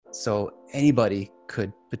So anybody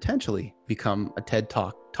could potentially become a TED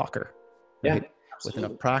talker, Yeah, right? With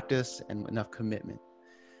enough absolutely. practice and enough commitment.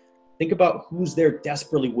 Think about who's there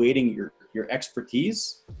desperately waiting your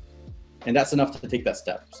expertise, and that's enough to take that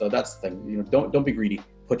step. So that's the thing. Don't be greedy.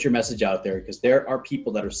 Put your message out there because there are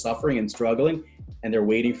people that are suffering and struggling, and they're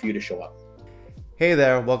waiting for you to show up. Hey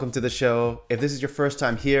there, welcome to the show. If this is your first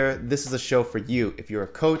time here, this is a show for you. If you're a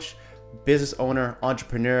coach, business owner,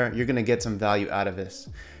 entrepreneur, you're gonna get some value out of this.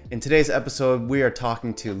 In today's episode, we are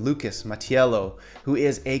talking to Lucas Mattiello, who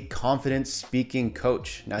is a confident speaking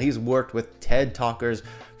coach. Now, he's worked with TED Talkers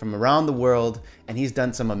from around the world, and he's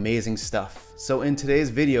done some amazing stuff. So in today's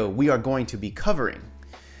video, we are going to be covering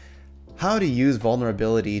how to use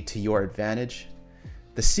vulnerability to your advantage,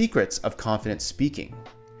 the secrets of confident speaking,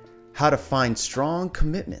 how to find strong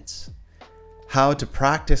commitments, how to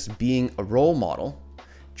practice being a role model,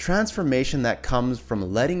 transformation that comes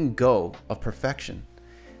from letting go of perfection,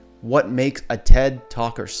 what makes a TED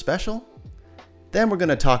Talker special. Then we're going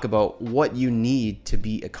to talk about what you need to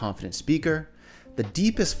be a confident speaker, the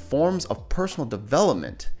deepest forms of personal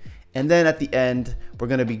development, and then at the end, we're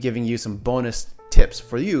going to be giving you some bonus tips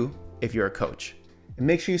for you if you're a coach. And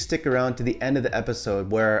make sure you stick around to the end of the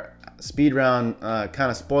episode where speed round,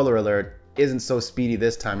 kind of spoiler alert, isn't so speedy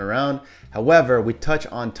this time around. However, we touch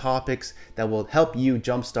on topics that will help you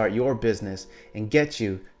jumpstart your business and get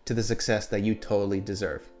you to the success that you totally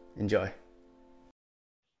deserve. Enjoy.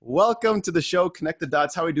 Welcome to the show, Connect the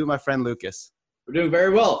Dots. How are we doing, my friend Lucas? We're doing very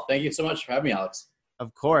well. Thank you so much for having me, Alex.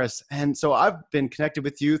 Of course. And so I've been connected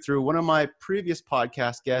with you through one of my previous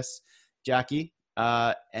podcast guests, Jackie.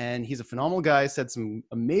 And he's a phenomenal guy, said some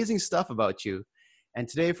amazing stuff about you. And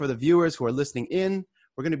today, for the viewers who are listening in,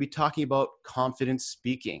 we're going to be talking about confident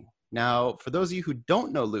speaking. Now, for those of you who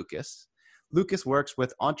don't know Lucas, Lucas works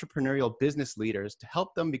with entrepreneurial business leaders to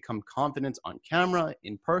help them become confident on camera,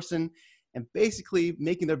 in person, and basically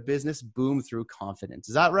making their business boom through confidence.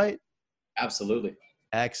 Is that right? Absolutely.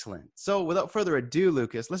 Excellent. So without further ado,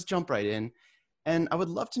 Lucas, let's jump right in. And I would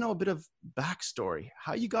love to know a bit of backstory,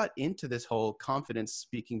 how you got into this whole confidence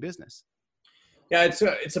speaking business. Yeah,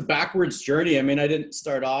 it's a backwards journey. I mean, I didn't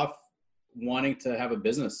start off wanting to have a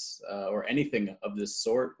business or anything of this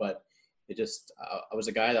sort, but I was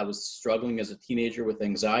a guy that was struggling as a teenager with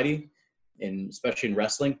anxiety, and especially in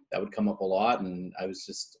wrestling, that would come up a lot. And I was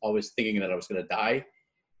just always thinking that I was going to die.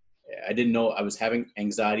 I didn't know I was having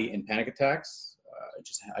anxiety and panic attacks.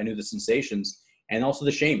 I knew the sensations and also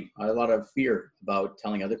the shame. I had a lot of fear about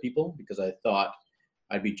telling other people because I thought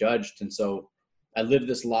I'd be judged. And so I lived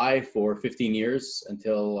this lie for 15 years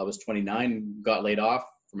until I was 29, got laid off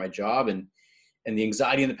for my job, and the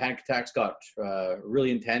anxiety and the panic attacks got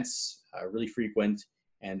really intense, really frequent.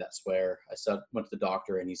 And that's where went to the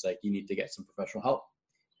doctor, and he's like, you need to get some professional help.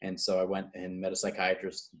 And so I went and met a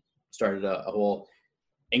psychiatrist, started a whole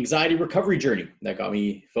anxiety recovery journey that got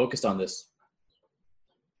me focused on this.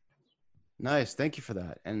 Nice. Thank you for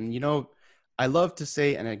that. And, I love to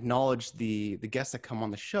say and acknowledge the guests that come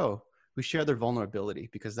on the show who share their vulnerability,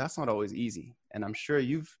 because that's not always easy. And I'm sure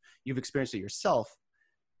you've experienced it yourself.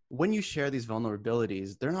 When you share these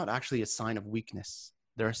vulnerabilities, they're not actually a sign of weakness.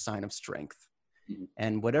 They're a sign of strength. Mhm.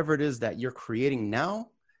 And whatever it is that you're creating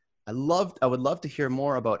now, I would love to hear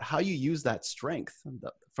more about how you use that strength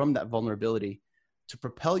from that vulnerability to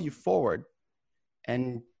propel you forward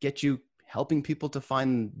and get you helping people to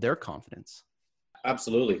find their confidence.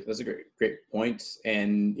 Absolutely. That's a great point.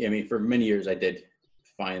 And I mean, for many years, I did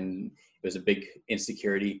find it was a big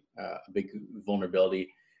insecurity, a big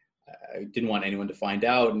vulnerability. I didn't want anyone to find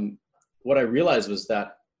out. And what I realized was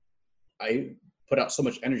that I put out so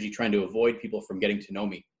much energy trying to avoid people from getting to know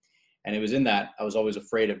me. And it was in that I was always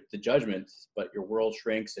afraid of the judgment, but your world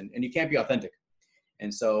shrinks and you can't be authentic.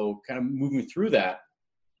 And so kind of moving through that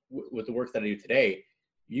with the work that I do today,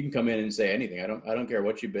 you can come in and say anything. I don't care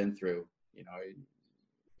what you've been through,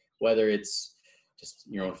 whether it's just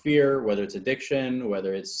your own fear, whether it's addiction,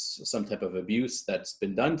 whether it's some type of abuse that's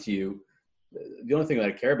been done to you. The only thing that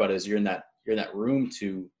I care about is you're in that room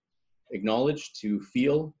to acknowledge, to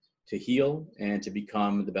feel, to heal, and to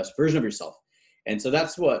become the best version of yourself. And so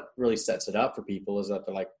that's what really sets it up for people, is that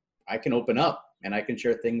they're like, I can open up and I can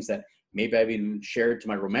share things that maybe I've even shared to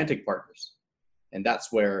my romantic partners. And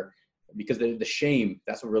that's where, because the shame,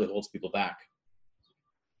 that's what really holds people back.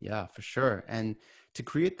 Yeah, for sure. And to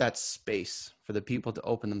create that space for the people to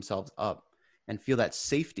open themselves up and feel that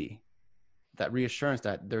safety, that reassurance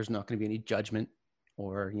that there's not going to be any judgment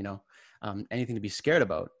or, anything to be scared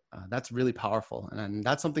about. That's really powerful. And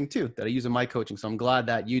that's something too that I use in my coaching. So I'm glad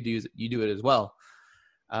that you do it as well.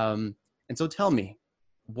 And so tell me,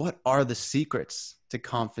 what are the secrets to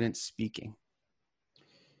confident speaking?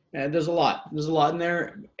 And there's a lot in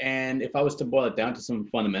there. And if I was to boil it down to some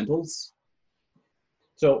fundamentals,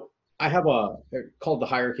 so I have a called the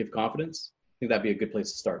hierarchy of confidence. I think that'd be a good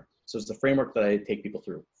place to start. So it's the framework that I take people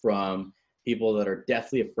through, from people that are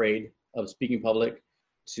deathly afraid of speaking public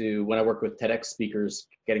to when I work with TEDx speakers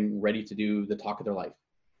getting ready to do the talk of their life.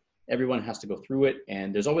 Everyone has to go through it,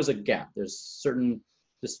 and there's always a gap. There's certain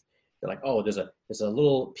just they're like, oh, there's a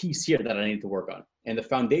little piece here that I need to work on. And the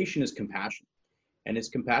foundation is compassion, and it's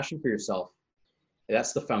compassion for yourself.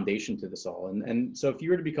 That's the foundation to this all. And so if you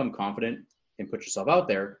were to become confident and put yourself out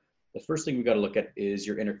there, the first thing we got to look at is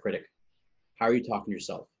your inner critic. How are you talking to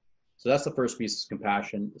yourself? So that's the first piece, is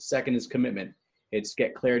compassion. The second is commitment. It's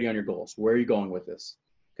get clarity on your goals. Where are you going with this?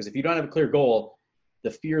 Because if you don't have a clear goal, the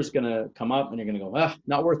fear is going to come up and you're going to go,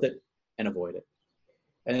 not worth it, and avoid it.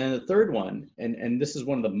 And then the third one, and this is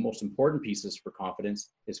one of the most important pieces for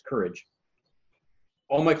confidence, is courage.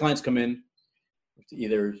 All my clients come in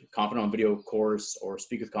either Confident on Video course or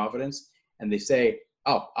Speak with Confidence, and they say,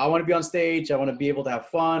 oh, I want to be on stage. I want to be able to have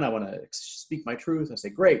fun. I want to speak my truth. I say,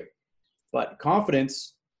 great. But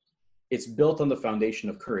confidence, it's built on the foundation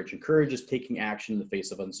of courage. And courage is taking action in the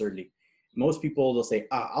face of uncertainty. Most people, they'll say,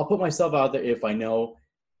 I'll put myself out there if I know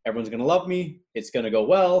everyone's going to love me. It's going to go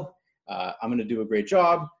well. I'm going to do a great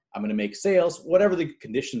job. I'm going to make sales, whatever the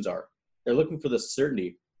conditions are. They're looking for the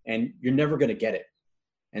certainty, and you're never going to get it.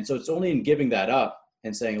 And so it's only in giving that up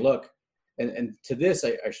and saying, look, and to this,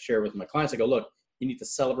 I share with my clients, I go, look, you need to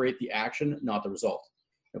celebrate the action, not the result.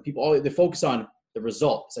 You know, people always, they focus on the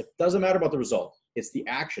result. It's like, it doesn't matter about the result. It's the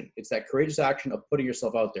action. It's that courageous action of putting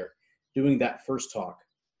yourself out there, doing that first talk.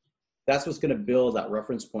 That's what's going to build that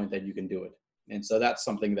reference point that you can do it. And so that's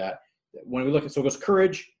something that when we look at, so it goes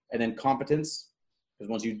courage and then competence, because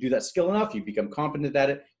once you do that skill enough, you become competent at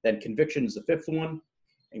it. Then conviction is the fifth one.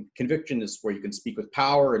 And conviction is where you can speak with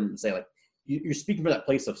power and say, like, you're speaking from that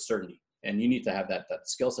place of certainty, and you need to have that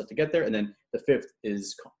skill set to get there. And then the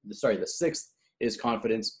sixth is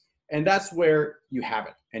confidence. And that's where you have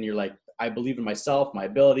it. And you're like, I believe in myself, my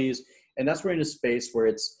abilities. And that's where you're in a space where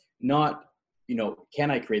it's not, can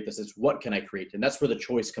I create this? It's what can I create? And that's where the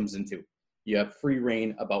choice comes into. You have free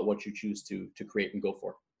reign about what you choose to create and go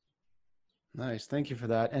for. Nice. Thank you for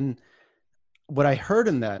that. And what I heard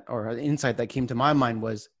in that, or the insight that came to my mind,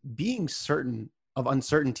 was being certain of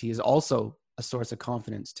uncertainty is also a source of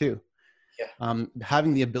confidence too. Yeah.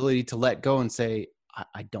 Having the ability to let go and say,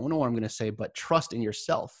 I don't know what I'm going to say, but trust in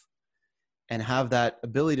yourself, and have that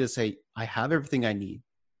ability to say, I have everything I need.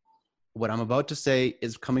 What I'm about to say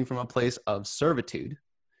is coming from a place of servitude.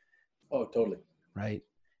 Oh, totally. Right.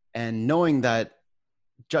 And knowing that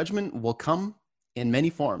judgment will come in many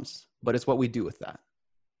forms, but it's what we do with that.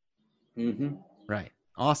 Mm-hmm. Right.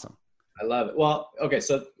 Awesome. I love it. Well, okay.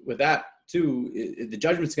 So with that too, the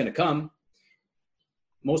judgment's going to come.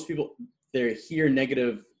 Most people, they hear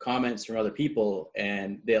negative comments from other people,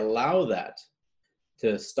 and they allow that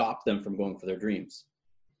to stop them from going for their dreams.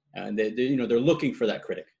 And they're looking for that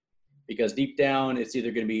critic, because deep down, it's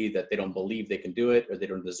either going to be that they don't believe they can do it or they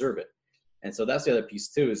don't deserve it. And so that's the other piece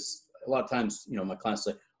too, is a lot of times, my clients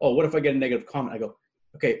say, oh, what if I get a negative comment? I go,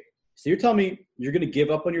 okay, so you're telling me you're going to give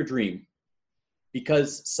up on your dream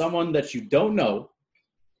because someone that you don't know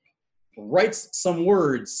writes some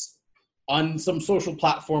words on some social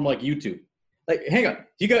platform like YouTube. Like, hang on,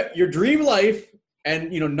 you got your dream life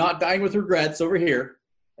and, not dying with regrets over here.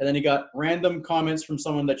 And then you got random comments from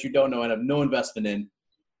someone that you don't know and have no investment in.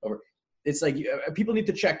 It's like people need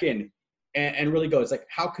to check in and really go, it's like,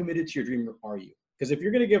 how committed to your dream are you? Because if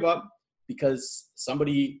you're going to give up because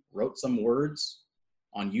somebody wrote some words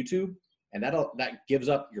on YouTube, and that gives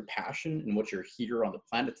up your passion and what you're here on the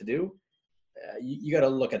planet to do, you got to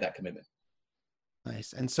look at that commitment.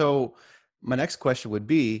 Nice. And so my next question would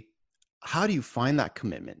be, how do you find that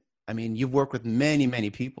commitment? I mean, you've worked with many, many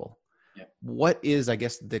people. Yeah. What is, I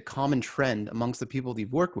guess, the common trend amongst the people that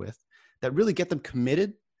you've worked with that really get them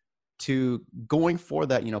committed to going for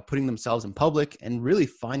that, putting themselves in public and really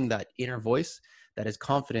finding that inner voice that is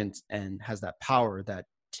confident and has that power, that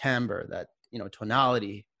timbre, that,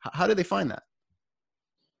 tonality? How do they find that?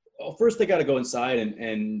 Well, first they got to go inside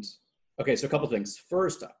and okay, so a couple of things.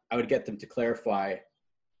 First, I would get them to clarify,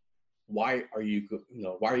 why are you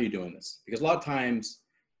doing this? Because a lot of times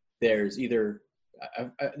there's either,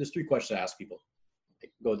 there's three questions I ask people.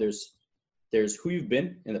 There's who you've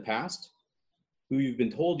been in the past, who you've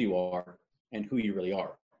been told you are, and who you really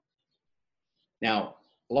are. Now,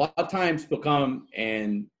 a lot of times people come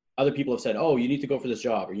and other people have said, oh, you need to go for this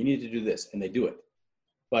job or you need to do this, and they do it.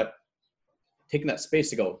 But taking that space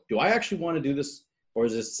to go, do I actually want to do this, or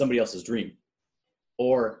is this somebody else's dream?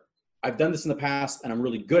 Or I've done this in the past and I'm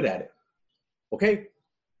really good at it. Okay,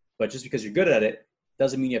 But just because you're good at it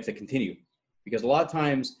doesn't mean you have to continue. Because a lot of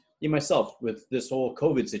times, myself, with this whole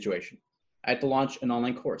COVID situation, I had to launch an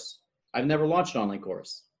online course. I've never launched an online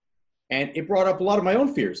course. And it brought up a lot of my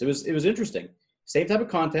own fears. It was interesting. Same type of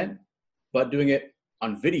content, but doing it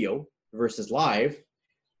on video versus live.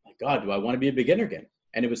 My God, do I want to be a beginner again?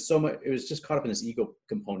 And it was just caught up in this ego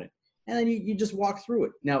component. And then you just walk through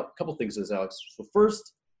it. Now, a couple things is, Alex. So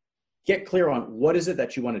first, get clear on what is it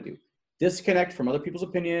that you want to do. Disconnect from other people's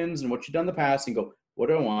opinions and what you've done in the past and go, what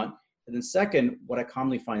do I want? And then second, what I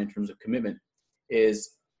commonly find in terms of commitment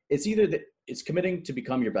is it's either that it's committing to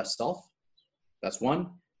become your best self. That's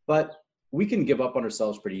one, but we can give up on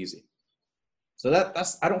ourselves pretty easy. So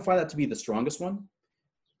that's I don't find that to be the strongest one.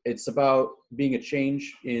 It's about being a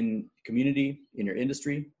change in community, in your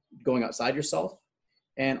industry, going outside yourself.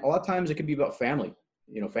 And a lot of times it can be about family,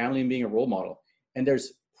 family and being a role model. And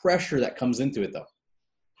there's pressure that comes into it though.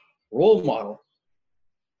 Role model.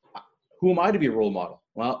 Who am I to be a role model?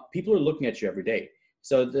 Well, people are looking at you every day.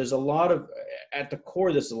 So there's a lot of, at the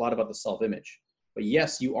core, there's a lot about the self-image. But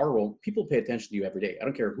yes, you are role. People pay attention to you every day. I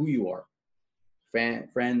don't care who you are.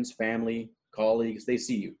 Friends, family, colleagues, they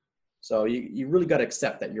see you. So you really got to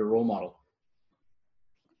accept that you're a role model.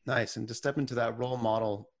 Nice. And to step into that role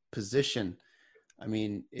model position, I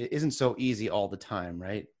mean, it isn't so easy all the time,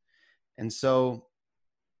 right? And so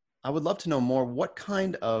I would love to know more, what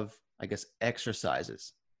kind of, I guess,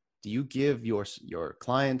 exercises do you give your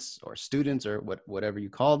clients or students or whatever you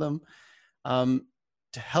call them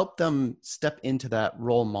to help them step into that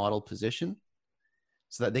role model position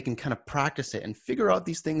so that they can kind of practice it and figure out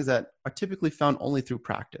these things that are typically found only through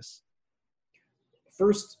practice?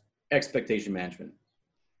 First, expectation management.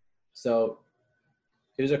 So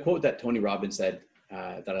there's a quote that Tony Robbins said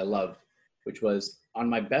that I loved, which was, on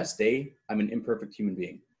my best day, I'm an imperfect human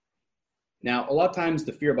being. Now, a lot of times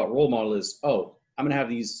the fear about role model is, oh, I'm going to have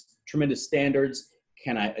these tremendous standards.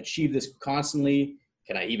 Can I achieve this constantly?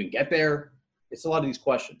 Can I even get there? It's a lot of these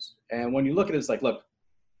questions. And when you look at it, it's like, look,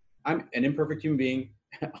 I'm an imperfect human being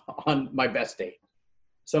on my best day.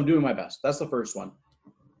 So I'm doing my best. That's the first one.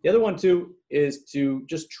 The other one too is to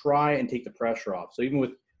just try and take the pressure off. So even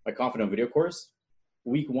with my Confident Video course,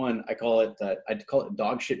 week one, I call it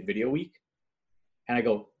dog shit video week. And I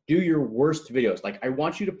go, do your worst videos. Like, I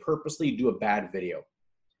want you to purposely do a bad video.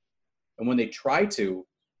 And when they try to,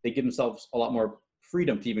 they give themselves a lot more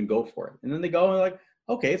freedom to even go for it. And then they go and like,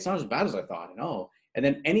 okay, it's not as bad as I thought. No. And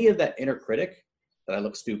then any of that inner critic that I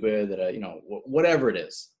look stupid, that I, whatever it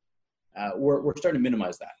is, we're starting to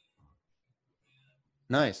minimize that.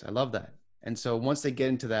 Nice. I love that. And so once they get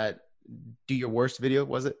into that, do your worst video,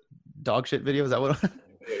 was it dog shit video? Is that what?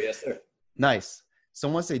 Yes, sir. Nice. So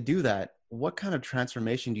once they do that, what kind of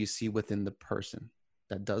transformation do you see within the person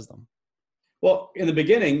that does them? Well, in the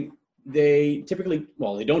beginning, they typically,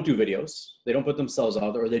 they don't do videos. They don't put themselves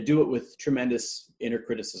out there, or they do it with tremendous inner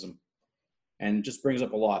criticism, and it just brings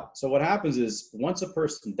up a lot. So what happens is, once a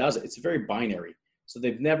person does it, it's very binary. So if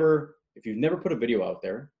you've never put a video out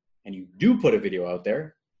there and you do put a video out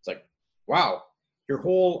there, it's like, wow, your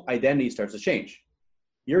whole identity starts to change.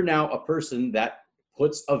 You're now a person that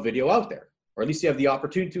puts a video out there, or at least you have the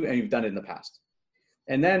opportunity to, and you've done it in the past.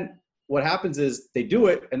 And then what happens is they do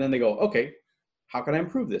it, and then they go, okay, how can I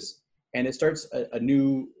improve this? And it starts a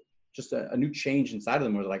new change inside of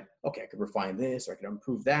them where they're like, okay, I could refine this, or I could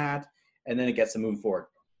improve that. And then it gets them moving forward.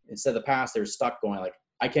 Instead of the past, they're stuck going like,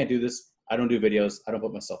 I can't do this. I don't do videos. I don't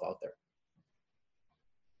put myself out there.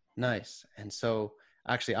 Nice. And so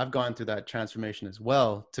actually I've gone through that transformation as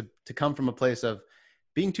well, to come from a place of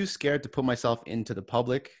being too scared to put myself into the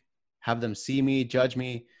public, have them see me, judge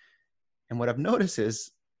me. And what I've noticed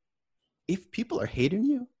is, if people are hating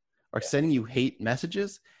you or sending you hate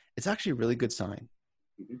messages, it's actually a really good sign.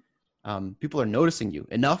 Mm-hmm. People are noticing you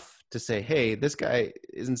enough to say, hey, this guy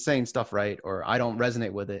isn't saying stuff right, or I don't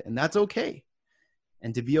resonate with it. And that's okay.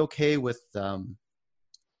 And to be okay with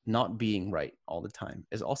not being right all the time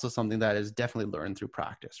is also something that is definitely learned through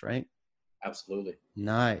practice, right? Absolutely.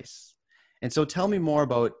 Nice. And so tell me more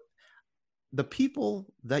about the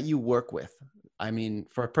people that you work with. I mean,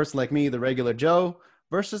 for a person like me, the regular Joe,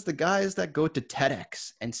 versus the guys that go to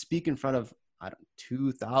TEDx and speak in front of,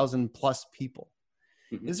 2,000 plus people.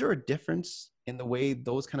 Mm-hmm. Is there a difference in the way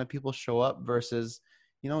those kind of people show up versus,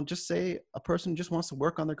 just say a person just wants to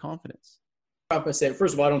work on their confidence? I say,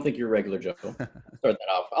 first of all, I don't think you're a regular Joe. Start that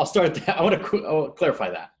off. I'll start that. I want to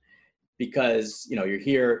clarify that, because, you're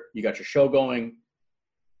here, you got your show going.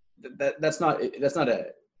 That's not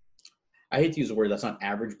I hate to use the word, that's not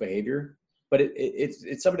average behavior, but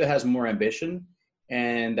it's somebody that has more ambition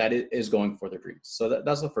and that is going for their dreams. So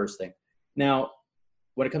that's the first thing. Now,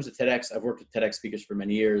 when it comes to TEDx, I've worked with TEDx speakers for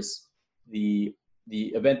many years. The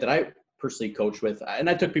event that I personally coach with, and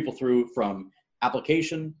I took people through from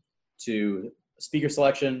application to speaker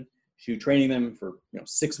selection to training them for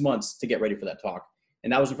 6 months to get ready for that talk.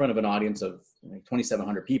 And that was in front of an audience of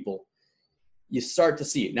 2,700 people. You start to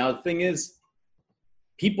see it. Now, the thing is,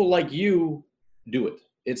 people like you do it.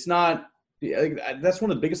 It's not, that's one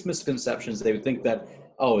of the biggest misconceptions. They would think that,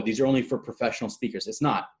 oh, these are only for professional speakers. It's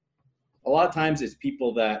not. A lot of times it's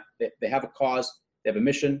people that they have a cause, they have a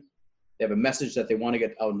mission, they have a message that they want to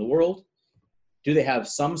get out in the world. Do they have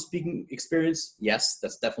some speaking experience? Yes,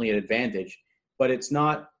 that's definitely an advantage, but it's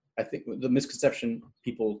not. I think the misconception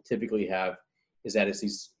people typically have is that it's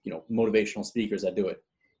these, motivational speakers that do it.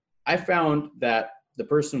 I found that the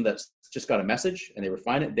person that's just got a message and they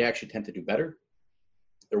refine it, they actually tend to do better.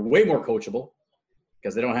 They're way more coachable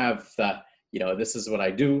because they don't have the, this is what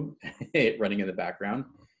I do running in the background.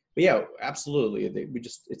 But yeah, absolutely.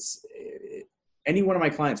 Any one of my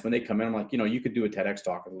clients, when they come in, I'm like, you could do a TEDx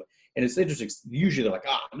talk. And it's interesting. Usually they're like,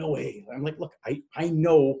 no way. I'm like, look, I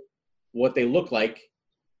know what they look like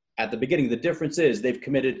at the beginning. The difference is they've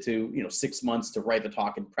committed to, 6 months to write the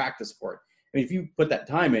talk and practice for it. I mean, if you put that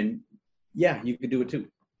time in, yeah, you could do it too.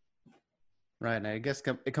 Right. And I guess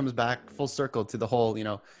it comes back full circle to the whole,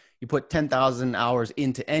 you put 10,000 hours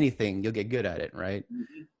into anything, you'll get good at it. Right.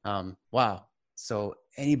 Mm-hmm. Wow. So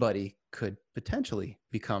anybody could potentially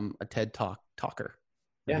become a TED talker,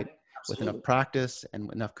 right? Yeah, with enough practice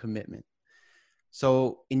and enough commitment.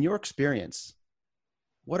 So in your experience,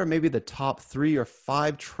 what are maybe the top 3 or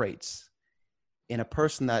 5 traits in a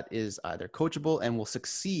person that is either coachable and will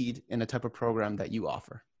succeed in a type of program that you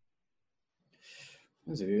offer?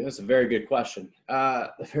 That's a very good question. A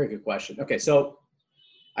very good question. Okay, so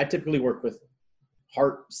I typically work with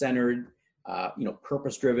heart-centered,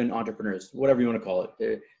 purpose-driven entrepreneurs, whatever you want to call it.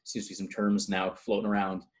 There seems to be some terms now floating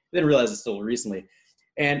around. I didn't realize it still recently.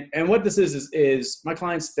 And what this is my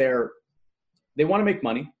clients, they want to make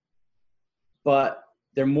money, but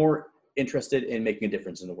they're more interested in making a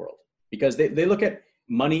difference in the world because they look at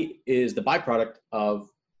money is the byproduct of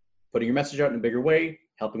putting your message out in a bigger way,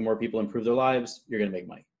 helping more people improve their lives. You're going to make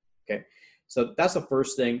money. Okay. So that's the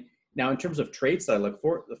first thing. Now, in terms of traits that I look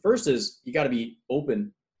for, the first is you got to be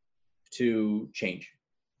open to change.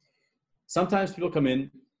 Sometimes people come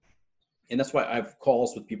in, and that's why I have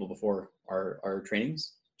calls with people before our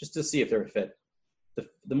trainings, just to see if they're a fit.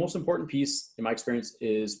 The most important piece, in my experience,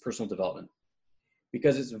 is personal development,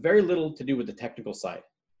 because it's very little to do with the technical side.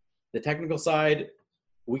 The technical side,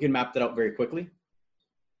 we can map that out very quickly.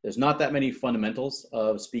 There's not that many fundamentals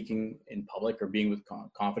of speaking in public or being with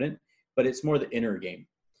confident, but it's more the inner game.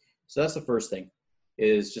 So that's the first thing,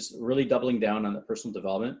 is just really doubling down on the personal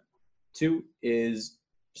development. 2 is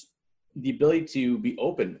just the ability to be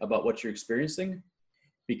open about what you're experiencing,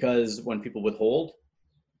 because when people withhold,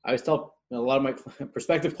 I always tell a lot of my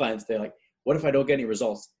prospective clients, they're like, what if I don't get any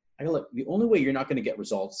results? I go, look, the only way you're not going to get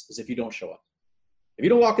results is if you don't show up. If you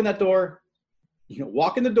don't walk in that door,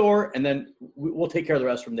 walk in the door, and then we'll take care of the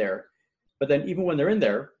rest from there. But then even when they're in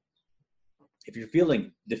there, if you're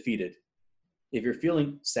feeling defeated, if you're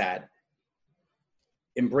feeling sad,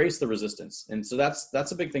 embrace the resistance. And so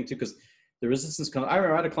that's a big thing too, because the resistance comes. I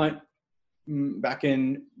remember I had a client back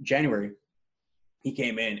in January. He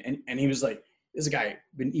came in and he was like, this guy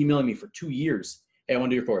been emailing me for 2 years. Hey, I want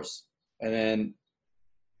to do your course. And then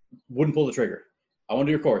wouldn't pull the trigger. I want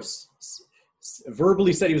to do your course.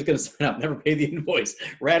 Verbally said he was going to sign up, never paid the invoice.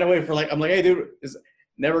 Ran away for I'm like, hey, dude,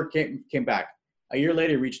 never came back. A year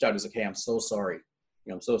later, he reached out. He's like, hey, I'm so sorry.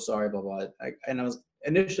 I'm so sorry, blah, blah.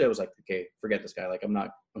 Initially I was like, okay, forget this guy. I'm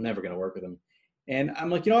never going to work with him. And I'm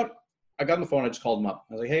like, you know what? I got on the phone. I just called him up.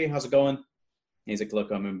 I was like, hey, how's it going? And he's like,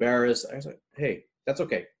 look, I'm embarrassed. I was like, hey, that's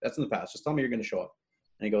okay. That's in the past. Just tell me you're going to show up.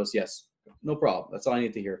 And he goes, yes, no problem. That's all I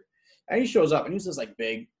need to hear. And he shows up and he's this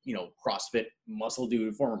big, CrossFit muscle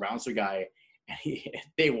dude, former bouncer guy. And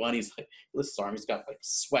day one, he's like, listen, sorry, he's got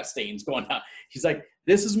sweat stains going on. He's like,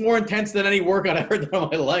 this is more intense than any workout I've ever done in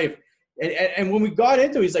my life. And when we got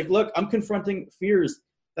into it, he's like, look, I'm confronting fears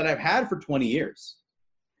that I've had for 20 years.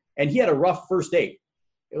 And he had a rough first date.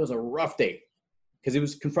 It was a rough date because he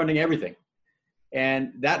was confronting everything.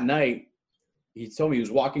 And that night, he told me he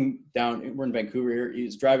was walking down, we're in Vancouver here.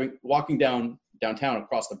 He's walking downtown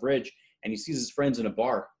across the bridge, and he sees his friends in a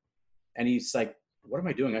bar. And he's like, what am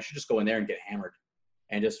I doing? I should just go in there and get hammered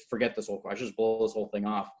and just forget this whole, I should just blow this whole thing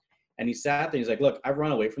off. And he sat there, he's like, look, I've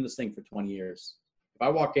run away from this thing for 20 years. If I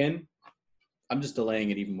walk in, I'm just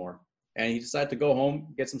delaying it even more. And he decided to go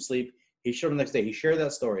home, get some sleep. He showed him the next day. He shared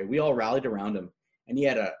that story. We all rallied around him. And he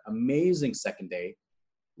had an amazing second day,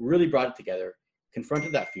 really brought it together,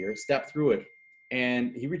 confronted that fear, stepped through it.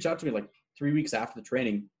 And he reached out to me like 3 weeks after the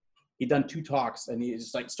training. He'd done 2 talks, and he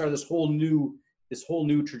just like started this whole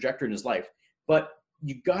new trajectory in his life. But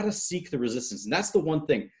you got to seek the resistance. And that's the one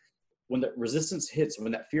thing. When the resistance hits,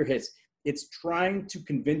 when that fear hits, it's trying to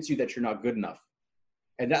convince you that you're not good enough.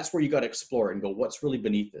 And that's where you got to explore and go, what's really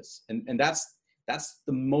beneath this? And that's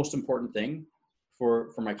the most important thing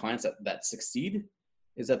for my clients that succeed,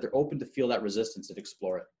 is that they're open to feel that resistance and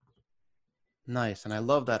explore it. Nice. And I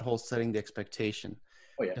love that whole setting the expectation.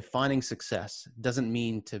 Oh, yeah. Defining success doesn't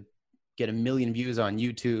mean to get 1 million views on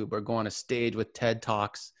YouTube or go on a stage with TED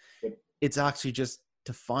Talks. Yep. It's actually just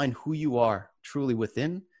to find who you are truly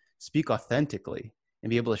within, speak authentically, and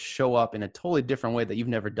be able to show up in a totally different way that you've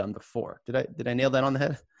never done before. Did I nail that on the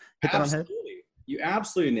head? Hit that on the head? You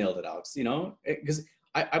absolutely nailed it, Alex. You know, because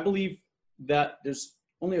I believe that there's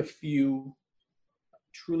only a few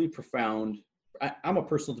truly profound. I'm a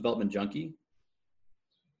personal development junkie.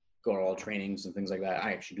 Go to all trainings and things like that.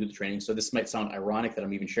 I actually do the training. So this might sound ironic that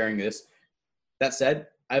I'm even sharing this. That said,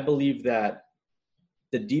 I believe that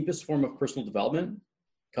the deepest form of personal development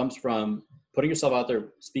comes from putting yourself out there,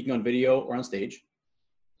 speaking on video or on stage,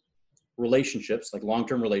 relationships, like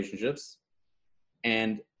long-term relationships,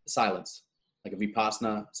 and silence, like a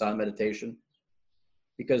Vipassana, silent meditation,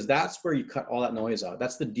 because that's where you cut all that noise out.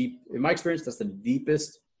 In my experience, that's the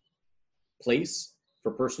deepest place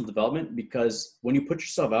for personal development, because when you put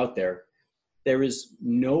yourself out there, there is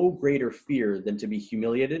no greater fear than to be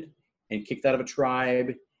humiliated and kicked out of a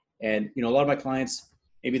tribe. And, you know, a lot of my clients,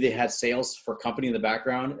 maybe they had sales for a company in the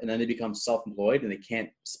background, and then they become self-employed and they can't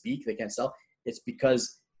speak, they can't sell. It's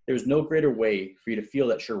because there's no greater way for you to feel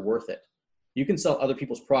that you're worth it. You can sell other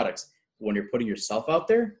people's products. When you're putting yourself out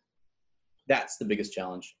there, that's the biggest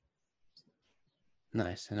challenge.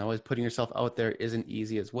 Nice. And always putting yourself out there isn't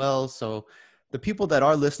easy as well. So the people that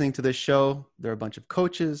are listening to this show, they're a bunch of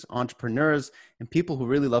coaches, entrepreneurs, and people who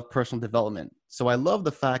really love personal development. So I love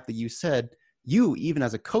the fact that you said you, even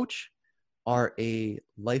as a coach, are a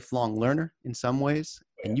lifelong learner in some ways,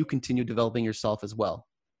 and you continue developing yourself as well.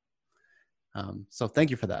 So thank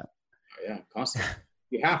you for that. Yeah, constantly.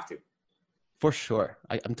 You have to. For sure.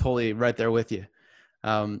 I'm totally right there with you.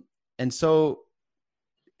 And so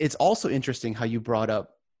it's also interesting how you brought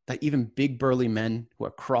up that even big burly men who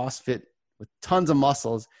are CrossFit with tons of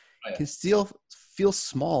muscles can still feel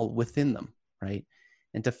small within them, right?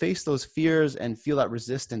 And to face those fears and feel that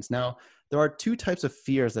resistance. Now, there are 2 types of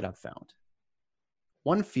fears that I've found.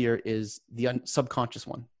 One fear is the subconscious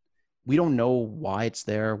one. We don't know why it's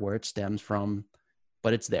there, where it stems from,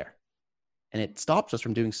 but it's there. And it stops us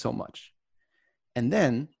from doing so much. And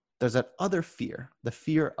then there's that other fear, the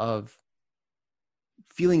fear of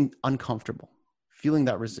feeling uncomfortable, feeling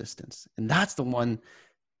that resistance. And that's the one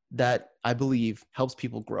that I believe helps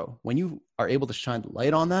people grow. When you are able to shine the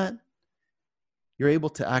light on that, you're able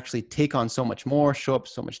to actually take on so much more, show up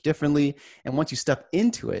so much differently. And once you step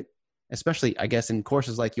into it, especially, I guess, in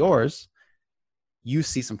courses like yours, you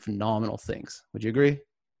see some phenomenal things. Would you agree?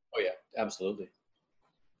 Oh, yeah, absolutely.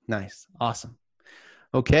 Nice. Awesome.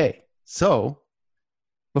 Okay. So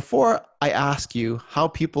before I ask you how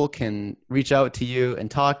people can reach out to you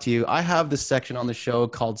and talk to you, I have this section on the show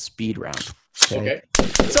called Speed Round. Okay.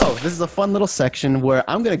 So this is a fun little section where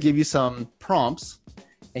I'm going to give you some prompts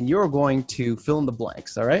and you're going to fill in the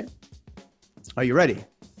blanks. All right. Are you ready?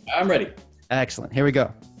 I'm ready. Excellent. Here we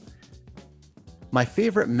go. My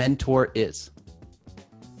favorite mentor is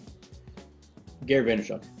Gary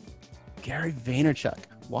Vaynerchuk. Gary Vaynerchuk.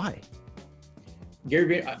 Why?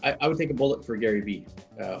 Gary, I would take a bullet for Gary V.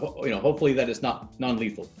 Hopefully that is not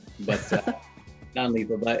non-lethal, but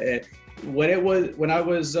non-lethal. But when I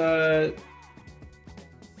was, do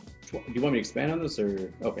you want me to expand on this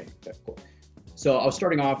or? Okay, cool. So I was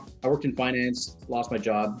starting off. I worked in finance, lost my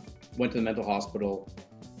job, went to the mental hospital,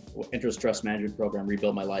 entered a stress management program,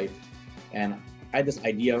 rebuilt my life, and I had this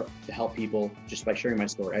idea to help people just by sharing my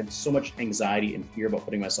story. I had so much anxiety and fear about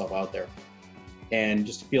putting myself out there and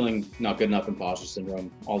just feeling not good enough, imposter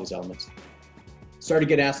syndrome, all these elements. Started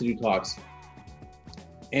getting asked to do talks.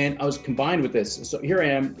 And I was combined with this. So here I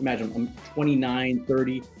am, imagine I'm 29,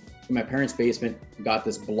 30, in my parents' basement, got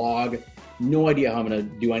this blog, no idea how I'm gonna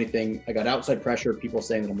do anything. I got outside pressure, people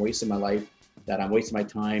saying that I'm wasting my life, that I'm wasting my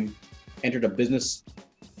time. Entered a business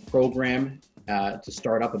program to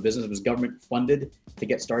start up a business. It was government funded to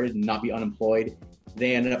get started and not be unemployed.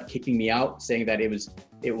 They ended up kicking me out, saying that it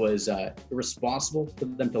was irresponsible for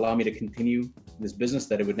them to allow me to continue this business,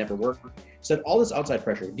 that it would never work. So all this outside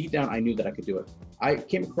pressure, deep down, I knew that I could do it. I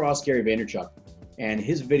came across Gary Vaynerchuk and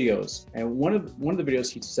his videos. And one of the videos,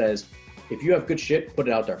 he says, if you have good shit, put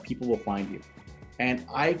it out there. People will find you. And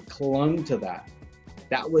I clung to that.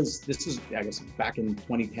 this is, I guess, back in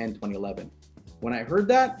 2010, 2011. When I heard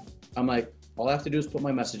that, I'm like, all I have to do is put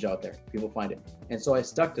my message out there. People find it. And so I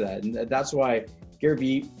stuck to that. And that's why Gary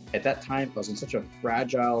Vee, at that time, was in such a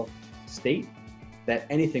fragile state that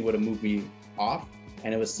anything would have moved me off.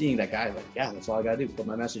 And it was seeing that guy like, yeah, that's all I got to do, put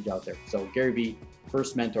my message out there. So Gary Vee,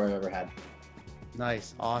 first mentor I've ever had.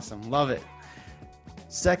 Nice. Awesome. Love it.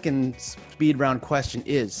 Second speed round question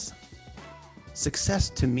is, success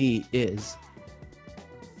to me is?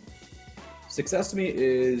 Success to me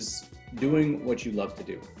is doing what you love to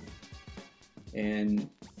do and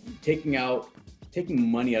taking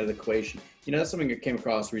money out of the equation. You know, that's something I came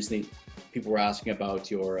across recently. People were asking about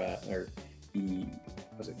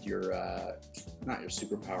not your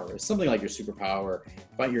superpower, it's something like your superpower,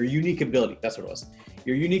 but your unique ability. That's what it was.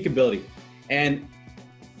 Your unique ability. And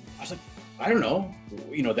I was like, I don't know,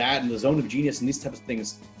 that and the zone of genius and these types of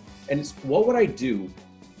things. And it's, what would I do?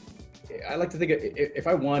 I like to think if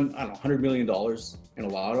I won, I don't know, $100 million in a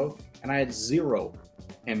lotto and I had zero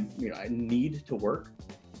and, I need to work,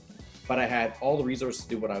 but I had all the resources to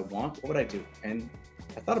do what I want, what would I do? And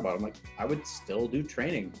I thought about it. I'm like, I would still do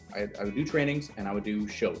training. I would do trainings and I would do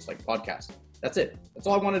shows like podcasts. That's it. That's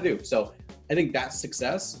all I want to do. So I think that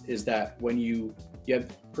success is that when you have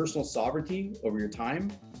personal sovereignty over your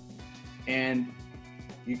time and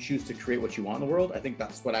you choose to create what you want in the world, I think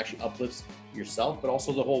that's what actually uplifts yourself, but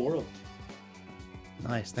also the whole world.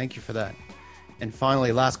 Nice. Thank you for that. And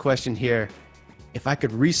finally, last question here. If I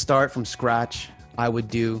could restart from scratch, I would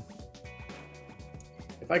do.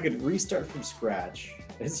 If I could restart from scratch,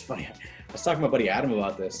 this is funny. I was talking to my buddy Adam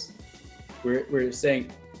about this. We're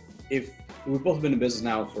saying, if we've both been in business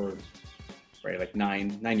now for like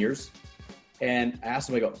nine years, and I asked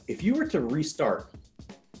him, I go, if you were to restart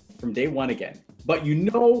from day one again, but you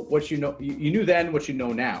know what you know, you knew then what you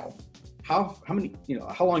know now, how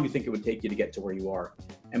long do you think it would take you to get to where you are?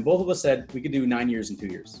 And both of us said we could do 9 years in 2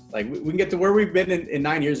 years. Like we can get to where we've been in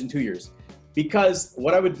 9 years in 2 years. Because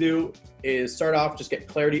what I would do is start off, just get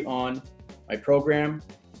clarity on my program.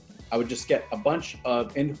 I would just get a bunch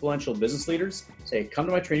of influential business leaders, say, come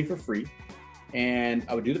to my training for free. And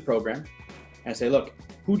I would do the program and say, look,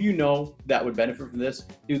 who do you know that would benefit from this?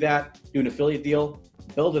 Do that, do an affiliate deal,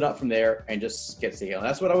 build it up from there and just get scale. And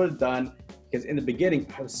that's what I would have done. Because in the beginning,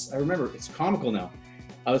 I remember, it's comical now.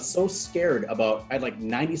 I was so scared about, I had like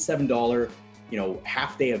 $97,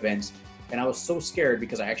 half day events. And I was so scared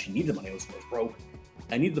because I actually needed the money. I was broke.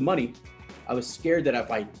 I needed the money. I was scared that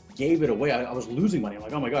if I gave it away, I was losing money. I'm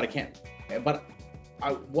like, oh my God, I can't. But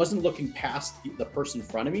I wasn't looking past the person in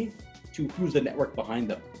front of me to who's the network behind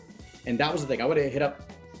them. And that was the thing.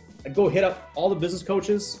 I'd go hit up all the business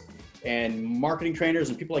coaches and marketing trainers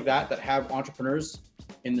and people like that have entrepreneurs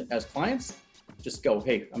as clients. Just go,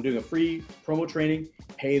 hey, I'm doing a free promo training,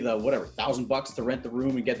 pay the whatever, $1,000 to rent the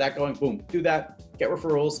room and get that going. Boom, do that, get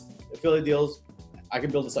referrals, affiliate deals. I can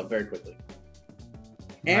build this up very quickly.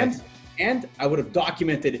 Nice. And I would have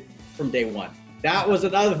documented from day one. That was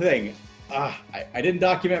another thing. I didn't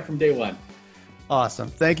document from day one. Awesome.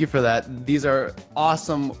 Thank you for that. These are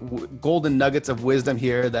awesome golden nuggets of wisdom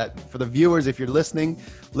here that for the viewers, if you're listening,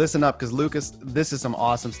 listen up, because Lucas, this is some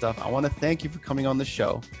awesome stuff. I want to thank you for coming on the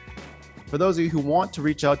show. For those of you who want to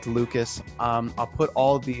reach out to Lucas, I'll put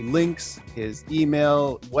all the links, his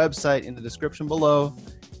email, website in the description below.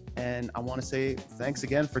 And I want to say thanks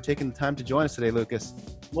again for taking the time to join us today, Lucas.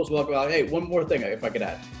 Most welcome. Hey, one more thing, if I could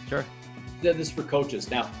add. Sure. This is for coaches.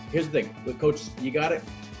 Now, here's the thing with coaches, you got it.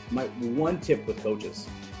 My one tip with coaches,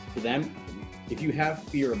 for them, if you have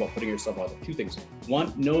fear about putting yourself out there, two things.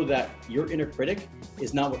 One, know that your inner critic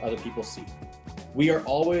is not what other people see. We are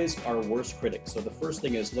always our worst critic. So the first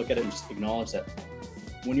thing is look at it and just acknowledge that.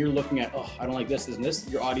 When you're looking at, I don't like this, isn't this?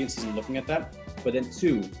 Your audience isn't looking at that. But then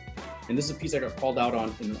two, and this is a piece I got called out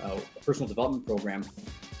on in a personal development program.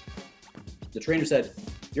 The trainer said,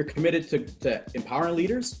 you're committed to empowering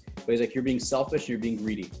leaders, but he's like, you're being selfish, you're being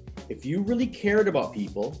greedy. If you really cared about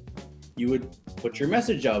people, you would put your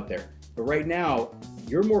message out there. But right now,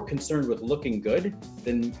 you're more concerned with looking good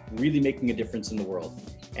than really making a difference in the world.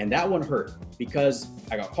 And that one hurt because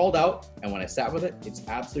I got called out, and when I sat with it, it's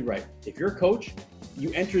absolutely right. If you're a coach, you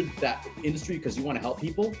entered that industry because you want to help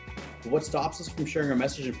people. But what stops us from sharing our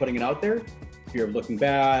message and putting it out there? Fear of looking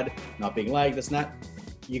bad, not being liked, this and that.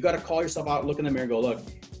 You got to call yourself out, look in the mirror and go, look,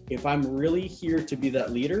 if I'm really here to be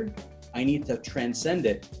that leader, I need to transcend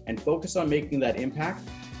it and focus on making that impact.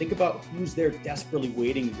 Think about who's there desperately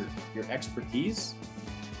waiting your expertise.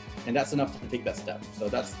 And that's enough to take that step. So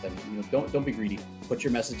that's the thing. Don't be greedy. Put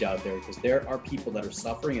your message out there because there are people that are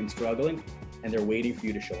suffering and struggling and they're waiting for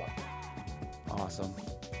you to show up. Awesome.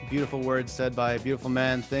 Beautiful words said by a beautiful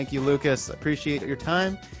man. Thank you, Lucas. Appreciate your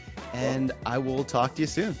time, and I will talk to you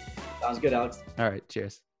soon. Sounds good, Alex. All right,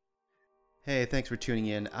 cheers. Hey, thanks for tuning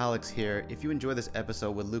in. Alex here. If you enjoy this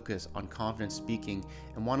episode with Lucas on confident speaking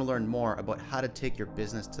and want to learn more about how to take your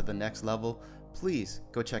business to the next level, please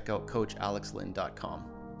go check out coachalexlin.com.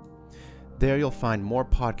 There you'll find more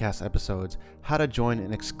podcast episodes, how to join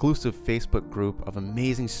an exclusive Facebook group of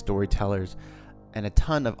amazing storytellers, and a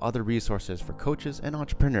ton of other resources for coaches and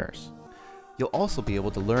entrepreneurs. You'll also be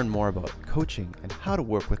able to learn more about coaching and how to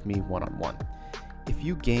work with me one-on-one. If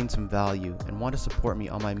you gain some value and want to support me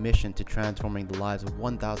on my mission to transforming the lives of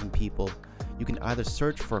 1,000 people, you can either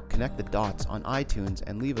search for Connect the Dots on iTunes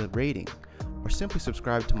and leave a rating, or simply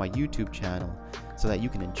subscribe to my YouTube channel so that you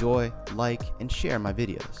can enjoy, like, and share my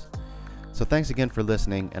videos. So thanks again for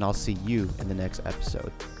listening, and I'll see you in the next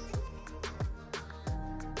episode.